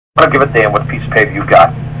I don't give a damn what piece of paper you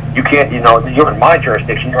got. You can't, you're in my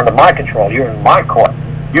jurisdiction, you're under my control, you're in my court.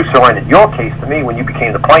 You surrendered your case to me when you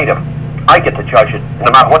became the plaintiff. I get to judge it,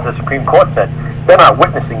 no matter what the Supreme Court said. They're not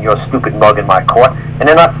witnessing your stupid mug in my court, and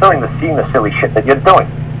they're not seeing the silly shit that you're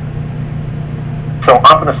doing. So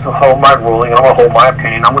I'm going to hold my ruling, I'm going to hold my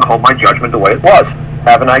opinion, I'm going to hold my judgment the way it was.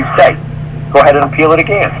 Have a nice day. Go ahead and appeal it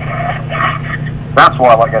again. That's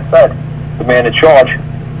why, like I said, the man in charge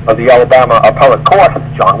of the Alabama Appellate Court,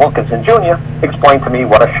 John Wilkinson Jr., explained to me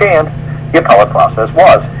what a sham the appellate process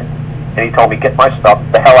was. And he told me, get my stuff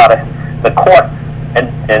the hell out of the court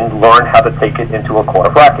and learn how to take it into a court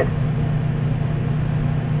of record.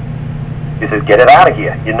 He says, get it out of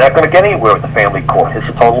here. You're not going to get anywhere with the family court. It's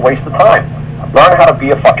a total waste of time. Learn how to be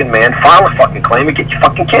a fucking man, file a fucking claim, and get your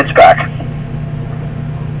fucking kids back.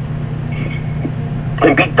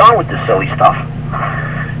 And be done with this silly stuff.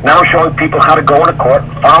 Now I'm showing people how to go into court,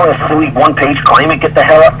 file a silly one-page claim, and get the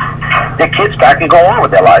hell up, their kids back and go on with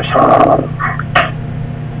their lives.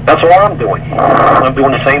 That's all I'm doing. I'm doing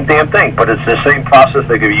the same damn thing, but it's the same process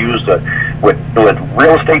they could use with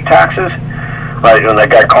real estate taxes. When that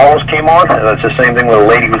guy Karl came on, it's the same thing with a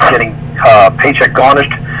lady who's getting paycheck garnished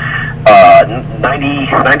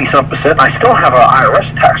 90-some%. I still have her IRS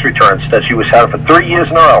tax returns that she was having for 3 years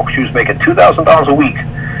in a row. She was making $2,000 a week,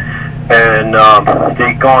 and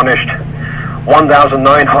they garnished $1,979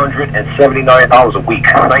 a week.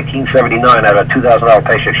 $1,979 out of a $2,000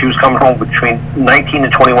 paycheck. She was coming home between $19 and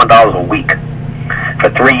 $21 a week for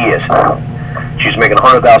 3 years. She's making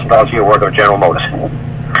 $100,000 a year working at General Motors.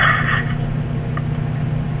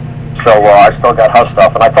 So I still got her stuff,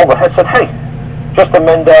 and I told her, I said, hey, just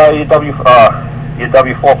amend your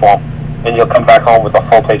W-4 form, and you'll come back home with a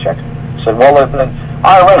full paycheck. I said, well, the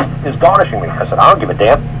IRS is garnishing me. I said, I don't give a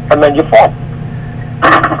damn. Amend your form.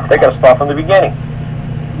 They got to start from the beginning.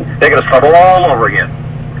 They got to start all over again.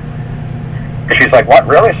 And she's like, what,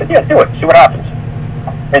 really? I said, yeah, do it. See what happens.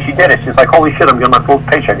 And she did it. She's like, holy shit, I'm getting my full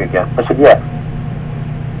paycheck again. I said, yeah.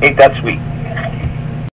 Ain't that sweet?